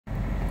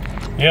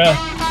Yeah,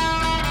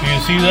 you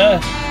see that?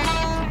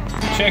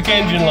 Check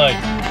engine light.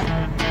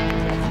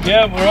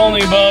 Yeah, we're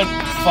only about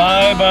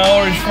 5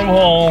 hours from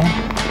home.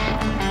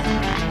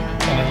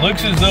 And it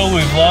looks as though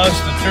we've lost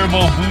the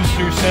turbo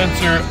booster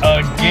sensor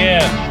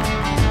again.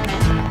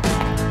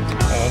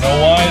 I don't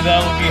know why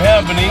that would be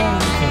happening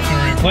since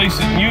we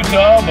replaced it in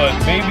Utah, but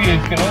maybe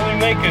it can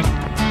only make it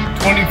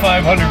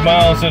 2,500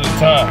 miles at a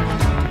time.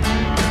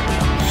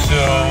 So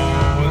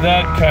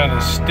that kind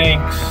of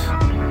stinks,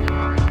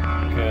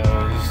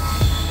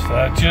 because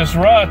that just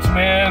rots,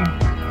 man.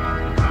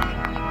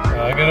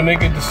 I gotta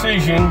make a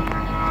decision,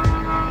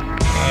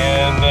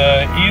 and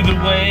either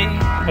way,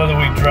 whether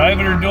we drive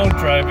it or don't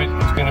drive it,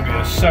 it's gonna be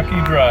a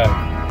sucky drive.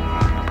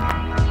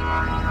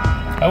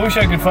 I wish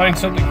I could find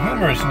something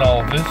humorous in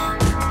all of this.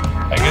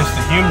 I guess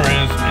the humor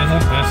is,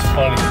 isn't this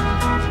funny?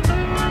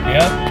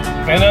 Yeah,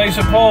 and I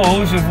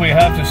suppose if we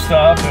have to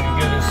stop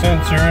and get a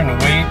sensor and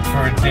wait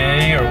for a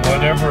day or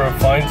whatever, or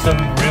find some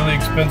really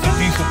expensive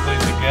diesel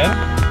place again,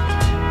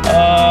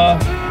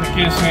 it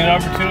gives me an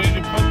opportunity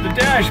to put the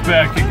dash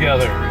back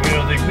together, you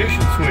know, the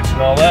ignition switch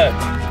and all that.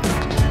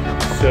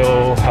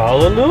 So,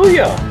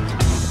 hallelujah!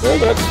 Well,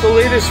 that's the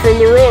latest from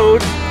the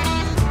road.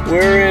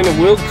 We're in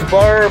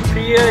Wilkes-Barre,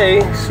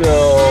 PA,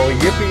 so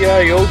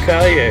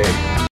yippee-yi-yo-ki-yay.